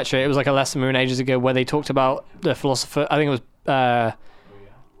 it wasn't a lecture. It was like a lesson we were in ages ago where they talked about the philosopher. I think it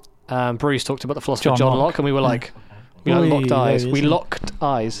was Bruce talked about the philosopher John Locke, and we were like, we locked eyes. We locked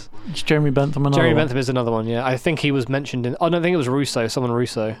eyes. It's Jeremy Bentham. Jeremy Bentham is another one. Yeah, I think he was mentioned in. I don't think it was Rousseau. Someone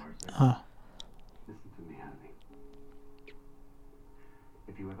Rousseau. Ah. Listen to me, Annie.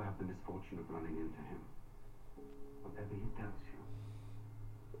 If you ever have the misfortune of running into him, whatever he tells you,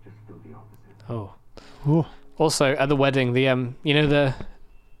 just do the opposite. Oh. Ooh. Also, at the wedding, the you know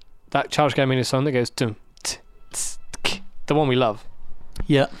that Charles Gambino song that goes dum, the one we love.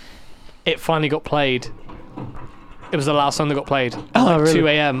 Yeah. It finally got played. It was the last song that got played at really? 2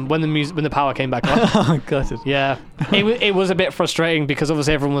 a.m. when the power came back on. Oh, got it. Yeah, it was a bit frustrating because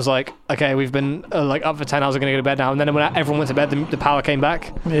obviously everyone was like, okay, we've been like up for 10 hours, we're gonna go to bed now, and then when everyone went to bed, the power came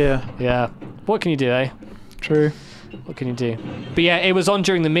back. Yeah. Yeah. What can you do, eh? True. What can you do? But yeah, it was on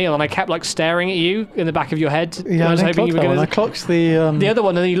during the meal, and I kept like staring at you in the back of your head. Yeah, I was hoping you were going to. I clocked the other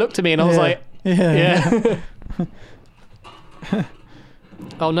one, and then you looked at me, and I was like, yeah.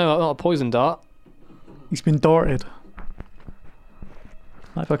 Oh no, not a poison dart. He's been darted.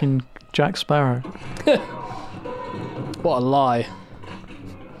 Like fucking Jack Sparrow. What a lie.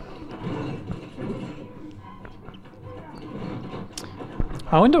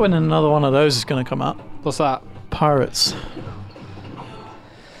 I wonder when another one of those is going to come out. What's that? Pirates.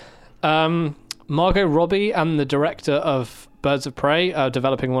 Margot Robbie and the director of Birds of Prey are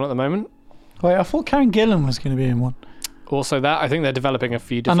developing one at the moment. Wait, I thought Karen Gillan was going to be in one. Also that, I think they're developing a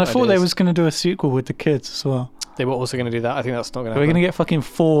few different And I thought ideas. they was going to do a sequel with the kids as well. They were also going to do that. I think that's not going to We're happen. going to get fucking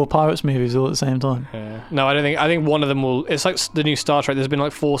 4 Pirates movies all at the same time. Yeah. No, I don't think. I think one of them will. It's like the new Star Trek. There's been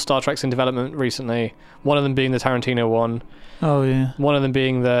like 4 Star Treks in development recently. One of them being the Tarantino one. Oh, yeah. One of them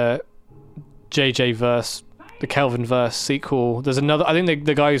being the JJ verse, the Kelvin verse sequel. There's another. I think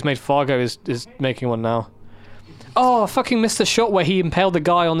the guy who's made Fargo is making one now. Oh, I fucking missed the shot where he impaled the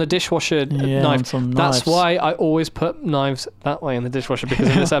guy on the dishwasher knife. On That's knives. why I always put knives that way in the dishwasher, because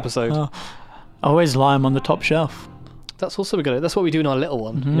of this episode. Oh. I always lie them on the top shelf. That's also a good. That's what we do in our little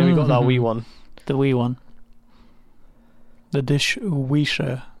one. You know, we got our wee one. The wee one. The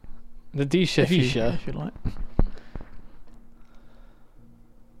dishwasher. The dishwasher. If you like.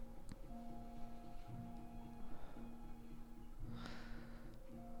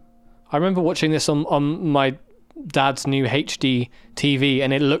 I remember watching this on my dad's new HD TV,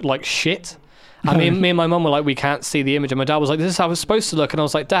 and it looked like shit. I mean, me and my mum were like, we can't see the image, and my dad was like, this is how it's supposed to look, and I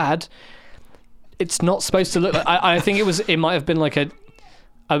was like, Dad, it's not supposed to look like... I think it might have been like a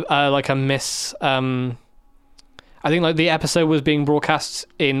miss... I think like the episode was being broadcast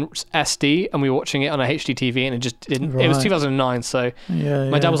in SD, and we were watching it on a HD TV, and it just didn't... It was 2009, so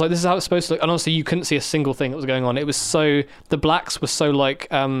my dad was like, this is how it's supposed to look, and honestly, you couldn't see a single thing that was going on. It was so... The blacks were so like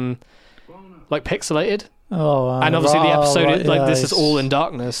pixelated. Oh, and obviously the episode right, is like, yeah, this is all in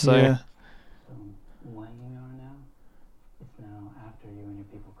darkness, so... Yeah. So, when we are now, it's now after you and your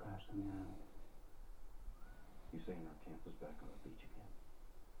people crashed on the island. You saying our camp was back on the beach again?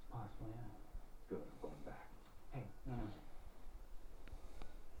 Possibly, yeah. Good, I'm going back. Hey, no.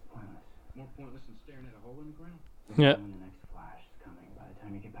 It's pointless. More pointless than staring at a hole in the ground. Yeah. When the next flash is coming, by the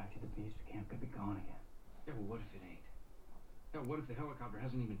time you get back to the beach, the camp could be gone again. Yeah, well, what if it ain't? Yeah, what if the helicopter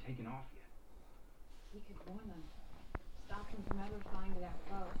hasn't even taken off yet? We could warn them. Stop them from ever flying to that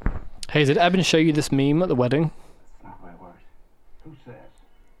boat. Hey, did Eben show you this meme at the wedding? It's not the way it works. Who says?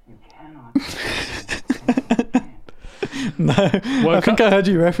 You cannot. No. I think I heard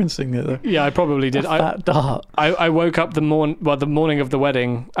you referencing it, though. Yeah, I probably did. That dart. I woke up the morning of the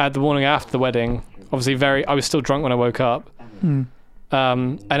wedding, the morning after the wedding. Obviously, I was still drunk when I woke up. And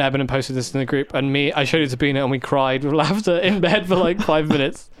Eben had posted this in the group, and I showed it to Bina, and we cried with laughter in bed for like 5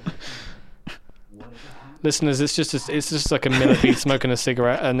 minutes. Listeners, it's just like a millipede smoking a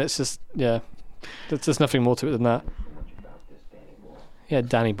cigarette, and it's just, yeah, there's nothing more to it than that. Yeah,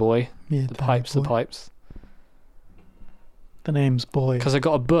 Danny boy. Yeah, The pipes. The name's Boy. Because I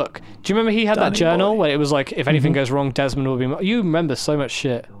got a book. Do you remember he had that Danny journal boy. where it was like, if anything goes wrong, Desmond will be... You remember so much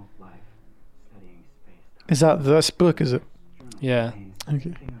shit. Is that this book, is it? Yeah.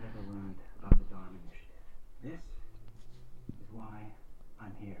 Okay. This is why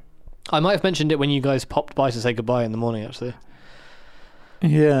I'm here. I might have mentioned it when you guys popped by to say goodbye in the morning, actually.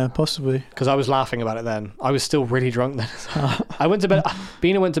 Yeah, possibly. Because I was laughing about it then. I was still really drunk then. I went to bed.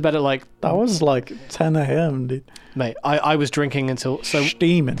 Bina went to bed at like... That was like 10 a.m, dude. Mate, I was drinking until...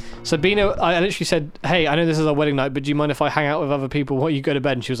 Steaming. So Bina, I literally said, hey, I know this is our wedding night, but do you mind if I hang out with other people while you go to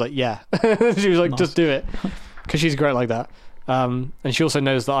bed? And she was like, yeah. She was like, Nice. Just do it. Because she's great like that. And she also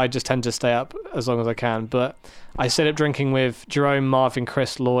knows that I just tend to stay up as long as I can. But I stayed up drinking with Jerome, Marvin,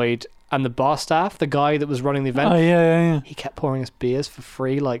 Chris, Lloyd, and the bar staff, the guy that was running the event. Oh, yeah. He kept pouring us beers for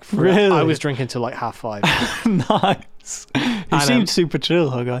free. Really? I was drinking till like 5:30. Nice. He seemed super chill,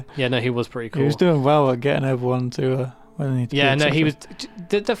 that guy. Yeah, no, he was pretty cool. He was doing well at getting everyone to where they need to be. Yeah, no, he was...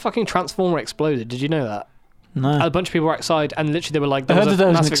 etc. The fucking transformer exploded. Did you know that? No. A bunch of people were outside, and literally they were like, I heard that there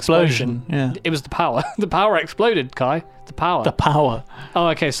was an massive explosion. Yeah. It was the power. The power exploded, Kai. The power. The power. Oh,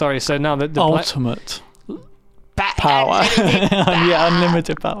 okay, sorry. So now the Ultimate power. Yeah,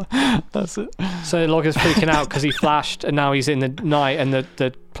 unlimited power. That's it. So Logger's freaking out because he flashed, and now he's in the night, and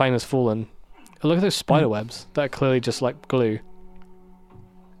the plane has fallen. Look at those spider webs that are clearly just like glue.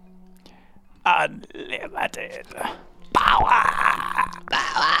 Unlimited power.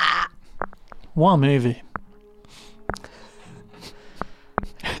 What a movie.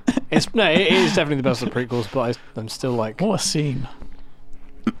 It is definitely the best of the prequels, but I'm still like... What a scene.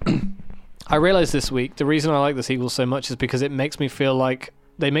 I realized this week the reason I like the sequels so much is because it makes me feel like...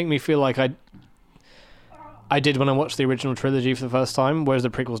 They make me feel like I did when I watched the original trilogy for the first time, whereas the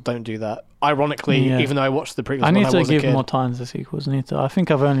prequels don't do that. Ironically, Yeah. even though I watched the prequels I when need I to was a give kid. more time to the sequels. I think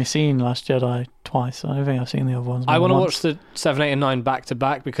I've only seen Last Jedi twice. I don't think I've seen the other ones. I want to once. watch the 7, 8, and 9 back to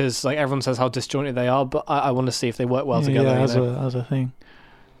back because like everyone says how disjointed they are, but I want to see if they work well together. Yeah, you as a thing.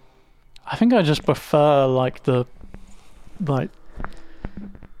 I think I just prefer the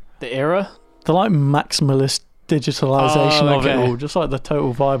era. The maximalist digitalization Oh, of it okay. all, just like the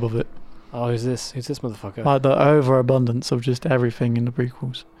total vibe of it, Oh, who's this? Who's this motherfucker? like the overabundance of just everything in the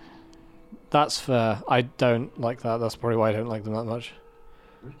prequels. That's fair. I don't like that. That's probably why I don't like them that much.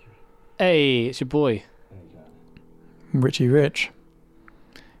 Hey, it's your boy. Richie Rich,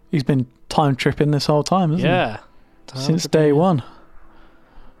 he's been time tripping this whole time, hasn't Yeah. he? Since day one. What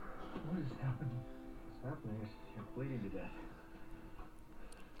is happening? What's happening is you're bleeding to death.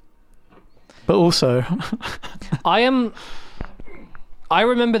 But also, I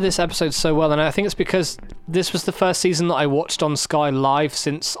remember this episode so well, and I think it's because this was the first season that I watched on Sky Live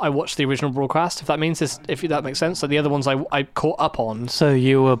since I watched the original broadcast. If that makes sense. So the other ones I caught up on. so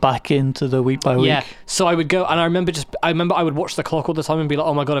you were back into the week by week. Yeah. So I would go, and I remember I would watch the clock all the time and be like,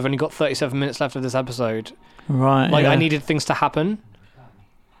 oh my god, I've only got 37 minutes left of this episode. Right. Like yeah. I needed things to happen.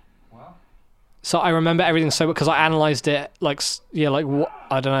 So I remember everything so because I analyzed it what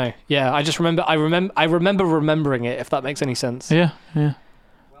I don't know. Yeah, I just remember I remember remembering it, if that makes any sense. Yeah. Well,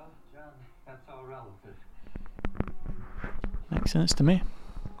 John, that's all relative. Makes sense to me.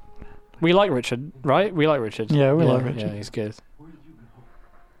 We like Richard, right? We like Richard. Yeah, we like Richard. Yeah, he's good. Where did you go?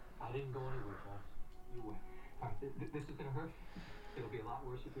 I didn't go anywhere, John. You went. All right, this is gonna hurt. It'll be a lot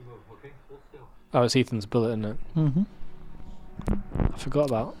worse if we move, okay? Hold still. Oh, it's Ethan's bullet, isn't it? Mm-hmm. I forgot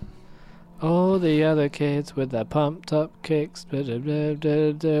about. All the other kids with their pumped up kicks,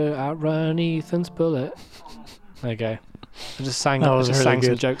 outrun Ethan's bullet. Okay. I just sang, That was some really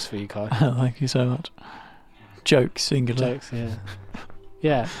good. jokes for you, Kai. Thank you so much. Jokes, singular. Jokes, yeah.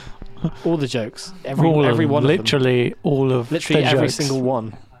 Yeah. All the jokes. Every All one of of them. literally all of Literally the every jokes. single one.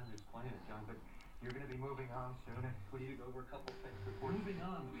 Time to explain it, John, but you're gonna be moving on soon, and we need to go over a couple things before moving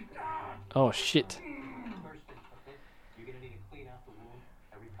on. Oh, shit. First thing, okay? You're gonna need to clean out the wound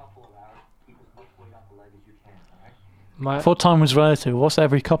every couple of hours. Keep as much weight off the leg as you can, all right? I thought time was relative. What's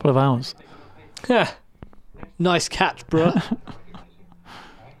every couple of hours? Nice catch, bro. Alright?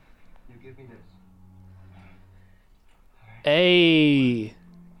 You give me this. Hey.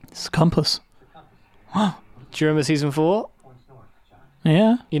 It's a compass. Do you remember season 4? Points north, John.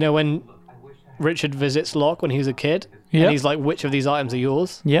 Yeah. You know when I wish that Richard visits Locke when he was a kid? Yeah. And he's like, which of these items are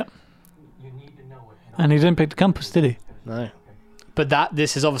yours? Yep. you need to know it. And he didn't pick the compass, did he? No. But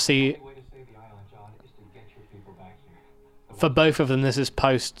this is obviously, The only way to save the island, John, is to get your people back here. for both of them, this is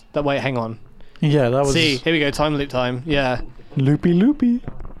post. Wait, hang on. Yeah, that was See, here we go, time loop time. Yeah. loopy loopy.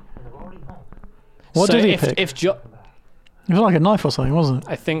 What So did he if, pick? If It was like a knife or something, wasn't it?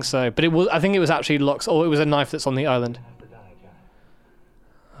 I think so, but I think it was actually Locke's, or it was a knife that's on the island.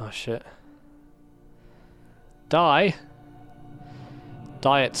 Oh shit. Die?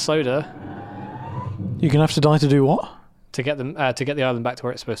 Diet soda You're gonna have to die to do what? to get them to get the island back to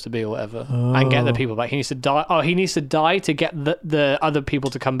where it's supposed to be or whatever, and get the people back. He needs to die. Oh, he needs to die to get the other people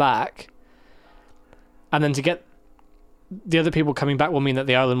to come back, and then to get the other people coming back will mean that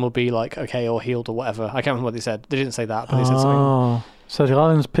the island will be like okay or healed or whatever. I can't remember what they said. They didn't say that, but they said something. Oh, So the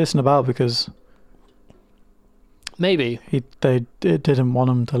island's pissing about because Maybe. it didn't want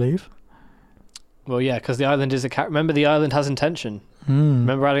him to leave. Well, yeah, because the island is remember, the island has intention.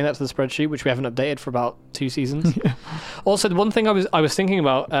 Remember adding that to the spreadsheet, which we haven't updated for about 2 seasons. Yeah. Also, the one thing I was thinking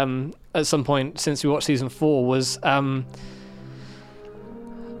about at some point since we watched season 4 was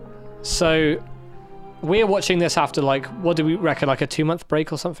so we're watching this after, like, what do we reckon, like a 2-month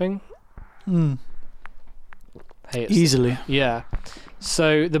break or something? Hey, Easily. Yeah.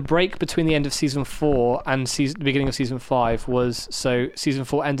 So the break between the end of season 4 and the beginning of season 5 was, so season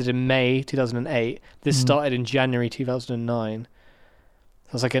 4 ended in May 2008. This started in January 2009.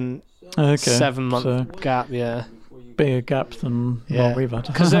 So it's like an 7-month gap, yeah. Bigger gap than what we've had.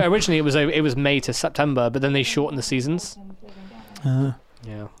 Because originally it was May to September, but then they shortened the seasons. Yeah.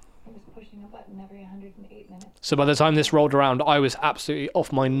 I was pushing a button every 108 minutes. So by the time this rolled around, I was absolutely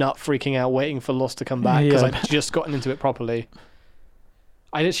off my nut, freaking out, waiting for Lost to come back because I'd just gotten into it properly.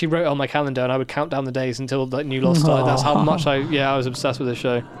 I literally wrote it on my calendar and I would count down the days until the new Lost started. That's how much I was obsessed with the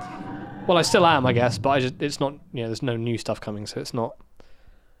show. Well, I still am, I guess, but it's not, there's no new stuff coming, so it's not.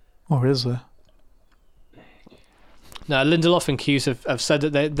 Or is there? No, Lindelof and Cuse have said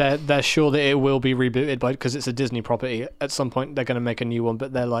that they're sure that it will be rebooted because it's a Disney property. At some point, they're going to make a new one,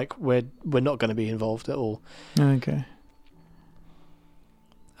 but they're like, we're not going to be involved at all. Okay.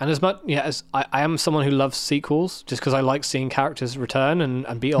 And as much, as I am someone who loves sequels, just because I like seeing characters return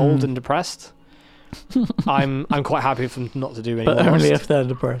and be old and depressed. I'm quite happy for them not to do any more. But only if they're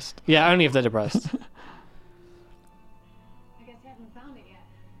depressed. Yeah, only if they're depressed. I guess you haven't found it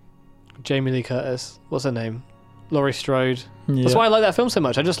yet. Jamie Lee Curtis. What's her name? Laurie Strode. Yeah. That's why I like that film so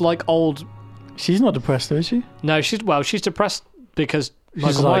much. I just like old. She's not depressed, though, is she? No, she's depressed because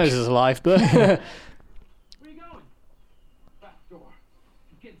Michael like- Myers is alive, but. Where you going? Back door.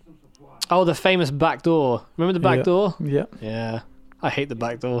 Get some supplies. Oh, the famous back door. Remember the back door? Yeah. Yeah. I hate the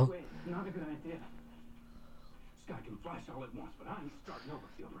back door. Wait, not a good idea. Sky can flash all at once, but I'm starting over,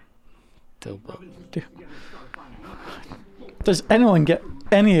 Gilbert. Dilbert. Rubbing two sticks together and start finding out. Does anyone get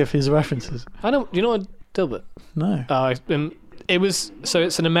any of his references? I don't. You know what Dilbert? No. It was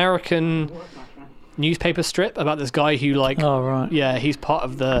it's an American newspaper strip about this guy who Oh, right. yeah, he's part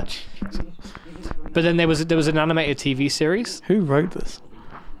of the. But then there was an animated TV series. Who wrote this?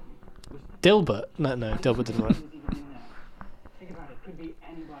 Dilbert. No, Dilbert didn't write. Think about it. Could be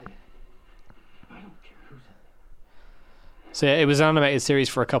anybody. I don't care who's in it. So yeah, it was an animated series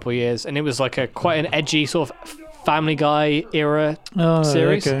for a couple of years, and it was like quite an edgy sort of Family Guy era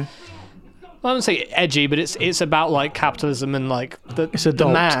series. Okay. I wouldn't say edgy, but it's about like capitalism and like It's the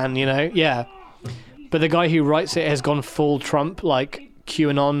adult. man, yeah. But the guy who writes it has gone full Trump, like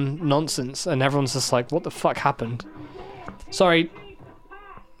QAnon nonsense, and everyone's just like, what the fuck happened? Sorry,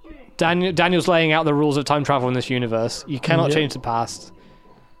 Daniel's laying out the rules of time travel in this universe. You cannot change the past.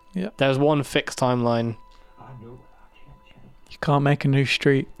 Yeah. There's one fixed timeline. I know I can't change. You can't make a new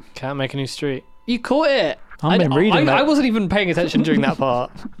street. Can't make a new street. You caught it. I've been reading I that. wasn't even paying attention during that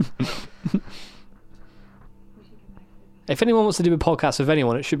part. If anyone wants to do a podcast with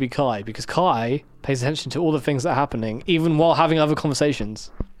anyone, it should be Kai, because Kai pays attention to all the things that are happening, even while having other conversations.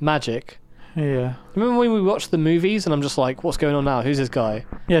 Magic. Yeah. Remember when we watched the movies and I'm just like, what's going on now? Who's this guy?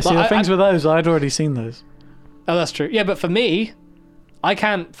 Yeah, see, Like, the things with those, I'd already seen those. Oh, that's true. Yeah, but for me, I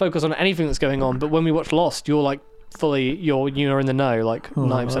can't focus on anything that's going on, but when we watch Lost, you're like fully, you're in the know, like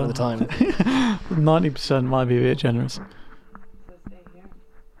 90% of the time. 90% might be a bit generous. So stay here.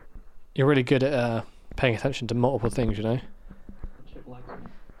 You're really good at paying attention to multiple things, you know? Chip likes me.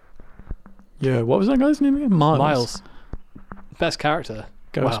 Yeah, what was that guy's name again? Miles. Miles. Best character.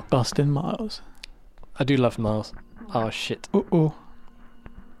 Ghost Wow. busting Miles. I do love Miles. Oh, shit. Uh-oh.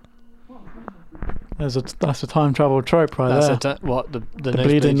 That's a time travel trope right there. That's what? The The nosebleed,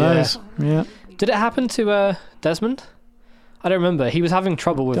 bleeding yeah. nose. Yeah. Did it happen to Desmond? I don't remember. He was having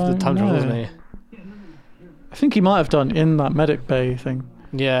trouble with the Don't time travel, know. wasn't I think he might have done in that medic bay thing.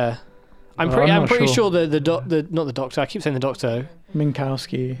 he? Yeah. I'm Oh, pretty. I'm I'm not pretty sure. sure the not the doctor. I keep saying the doctor.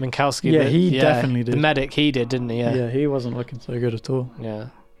 Minkowski. Minkowski. Yeah, he definitely did. The medic, he did, didn't he? Yeah. Yeah, he wasn't looking so good at all. Yeah. Of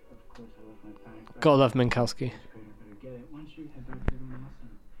course I left my panic bag. Gotta love Minkowski. Better get it. Once you head back to the mouse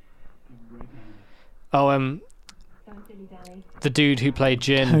and be right behind it. Oh, Don't dilly-dally. the dude who played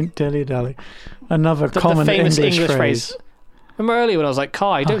Jin. Don't dilly dally. Another The common famous English phrase. Remember earlier when I was like,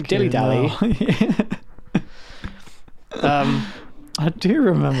 Kai, don't dilly dally. I do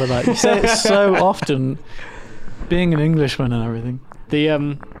remember that. You say it so often, being an Englishman and everything.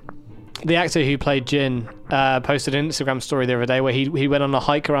 The actor who played Jin posted an Instagram story the other day where he went on a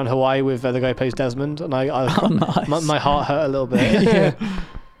hike around Hawaii with the guy who plays Desmond, and I Oh, nice. my heart hurt a little bit. Yeah.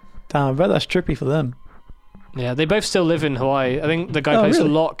 Damn, I bet that's trippy for them. Yeah, they both still live in Hawaii. I think the guy who plays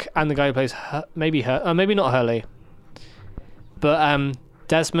Locke and the guy who plays maybe not Hurley, but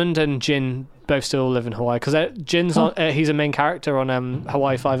Desmond and Jin both still live in Hawaii because Jin's he's a main character on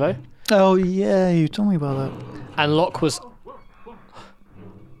Hawaii 5-0. Oh yeah, you told me about that. And Locke was.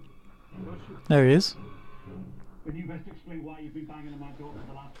 There he is. Would you best explain why you've been banging on my door for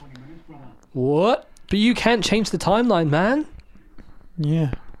the last 20 minutes, brother? What? But you can't change the timeline, man.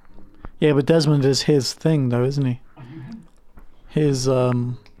 Yeah. Yeah, but Desmond is his thing, though, isn't he? His, what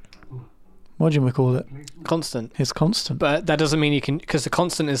do you call it? Constant. His constant. But that doesn't mean you can... Because the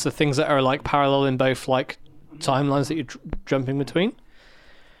constant is the things that are, like, parallel in both, like, timelines that you're jumping between.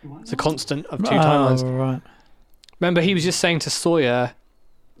 It's a constant of two timelines. Right. Remember, he was just saying to Sawyer,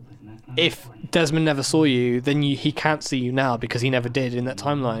 if Desmond never saw you, then he can't see you now because he never did in that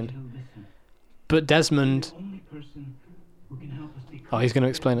timeline. But Desmond... Oh, he's going to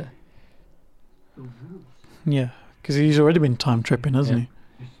explain it. Yeah, because he's already been time tripping, hasn't he?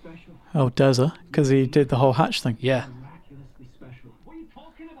 Oh, Deza, because he did the whole hatch thing. Yeah. What are you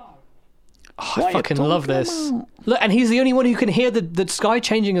talking about? Oh, I fucking love this. Look, and he's the only one who can hear the sky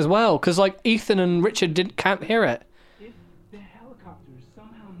changing as well, because like Ethan and Richard can't hear it. If the helicopters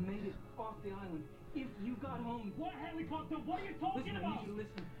somehow made it off the island, if you got home, What helicopter? What are you talking listen, I about? need you to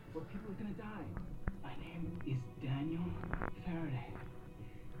listen, or people are gonna die. My name is Daniel Faraday.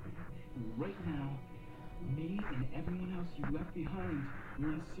 Right now, me and everyone else you left behind,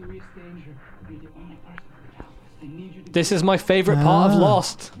 we're in serious danger. You're the only person who can help us. I need you to This is my favourite part of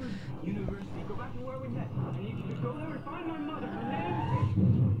Lost. University. Go back to where we met. I need you to go there and find my mother. Her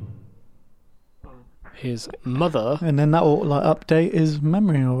name His mother. And then that will like update his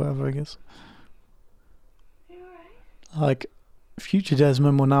memory or whatever, I guess. You alright? Like, future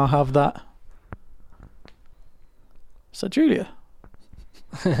Desmond will now have that. Is that Julia?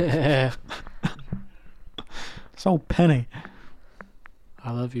 It's old Penny.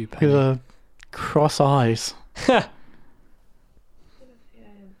 I love you, With Penny. her cross eyes. Yeah,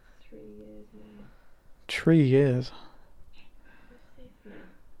 3 years now. 3 years. It's safe now.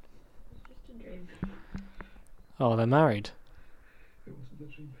 It's just a dream. Oh, they're married. It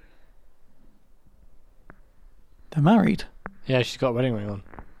wasn't a dream. They're married. Yeah, she's got a wedding ring on.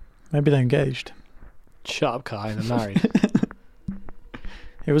 Maybe they're engaged. Shut up, Kai. They're married.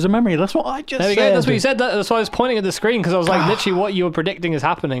 It was a memory. That's what I just There we said. go. That's what you said. That's why I was pointing at the screen because I was like, literally, what you were predicting is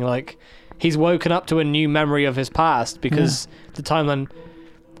happening. Like, he's woken up to a new memory of his past because the timeline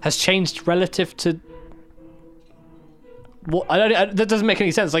has changed relative to. What that doesn't make any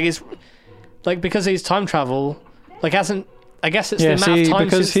sense. Like, it's like because he's time travel. Like, hasn't I guess it's the amount of time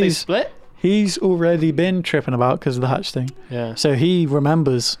since they split. He's already been tripping about because of the hatch thing. Yeah. So he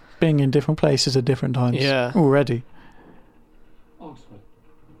remembers being in different places at different times. Yeah. Already. Oxford.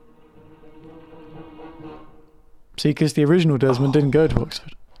 See, because the original Desmond didn't go to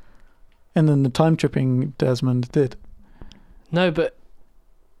Oxford. And then the time tripping Desmond did. No, but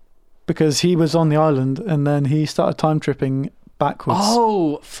Because he was on the island and then he started time tripping backwards.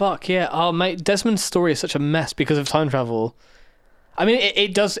 oh fuck yeah! Oh mate, Desmond's story is such a mess because of time travel. I mean,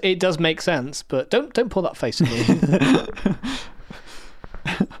 it does make sense, but don't pull that face at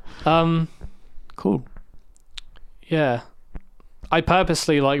me. Cool. Yeah. I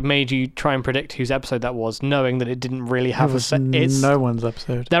purposely like made you try and predict whose episode that was, knowing that it didn't really have It was it's no one's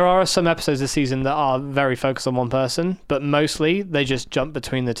episode. There are some episodes this season that are very focused on one person, but mostly they just jump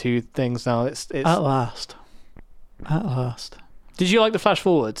between the two things now. It's At last. At last. Did you like the flash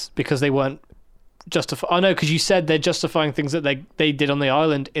forwards because they weren't justifying? Oh no, because you said they're justifying things that they did on the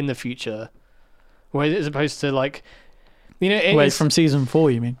island in the future, whereas as opposed to like, you know, Wait, from season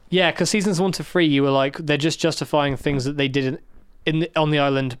 4, you mean? yeah, because seasons 1 to 3, you were like they're just justifying things that they did on the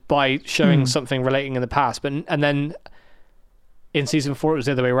island by showing something relating in the past, and then in season 4 it was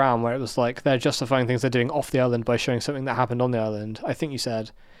the other way around, where it was like they're justifying things they're doing off the island by showing something that happened on the island. I think you said.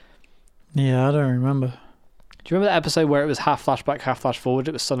 Yeah, I don't remember. Do you remember that episode where it was half flashback, half flash forward?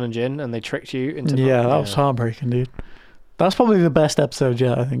 It was Sun and Jin, and they tricked you into. Yeah, that was heartbreaking, dude. That's probably the best episode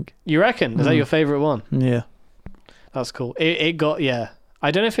yet, I think. You reckon? Is that your favorite one? Yeah. That's cool. It got I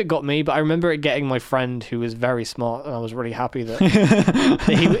don't know if it got me, but I remember it getting my friend who was very smart, and I was really happy that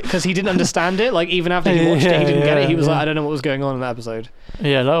because he didn't understand it. Like even after he watched it, he didn't get it. He was like, I don't know what was going on in that episode.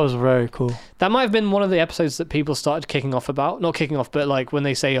 Yeah, that was very cool. That might have been one of the episodes that people started kicking off about. Not kicking off, but like when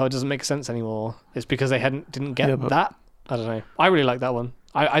they say, "Oh, it doesn't make sense anymore," it's because they didn't get that. I don't know. I really like that one.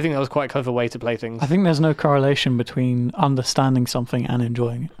 I think that was quite a clever way to play things. I think there's no correlation between understanding something and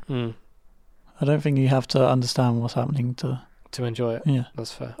enjoying it. I don't think you have to understand what's happening to enjoy it. Yeah.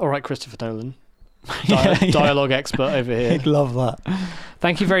 That's fair. All right, Christopher Nolan. dialogue expert over here. He'd love that.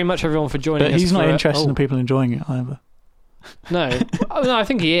 Thank you very much, everyone, for joining us. But he's not interested in people enjoying it either. No. No, I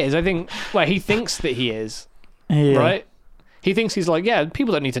think he is. I think, well, he thinks that he is. Yeah. Right? He thinks he's like, yeah,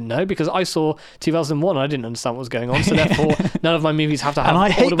 people don't need to know because I saw 2001 and I didn't understand what was going on, so therefore none of my movies have to have... And I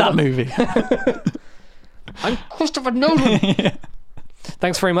hate that movie. I'm Christopher Nolan. Yeah.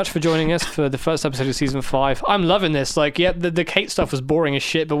 Thanks very much for joining us for the first episode of season 5. I'm loving this. Like, yeah, the Kate stuff was boring as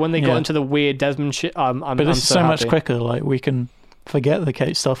shit, but when they got into the weird Desmond shit, but this is so much quicker. Like, we can forget the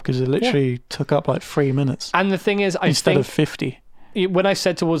Kate stuff because it literally took up like 3 minutes. And the thing is, instead of 50. When I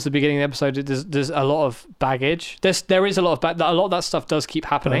said towards the beginning of the episode, there's a lot of baggage. There is a lot of a lot of that stuff does keep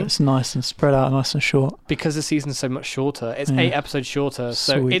happening. But it's nice and spread out, nice and short. Because the season's so much shorter. It's 8 episodes shorter,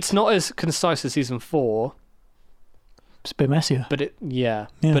 so it's not as concise as season 4. It's a bit messier. But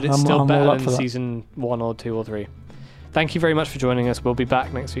but it's still better than season 1 or 2 or 3. Thank you very much for joining us. We'll be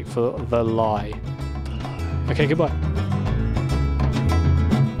back next week for The Lie. Okay, goodbye.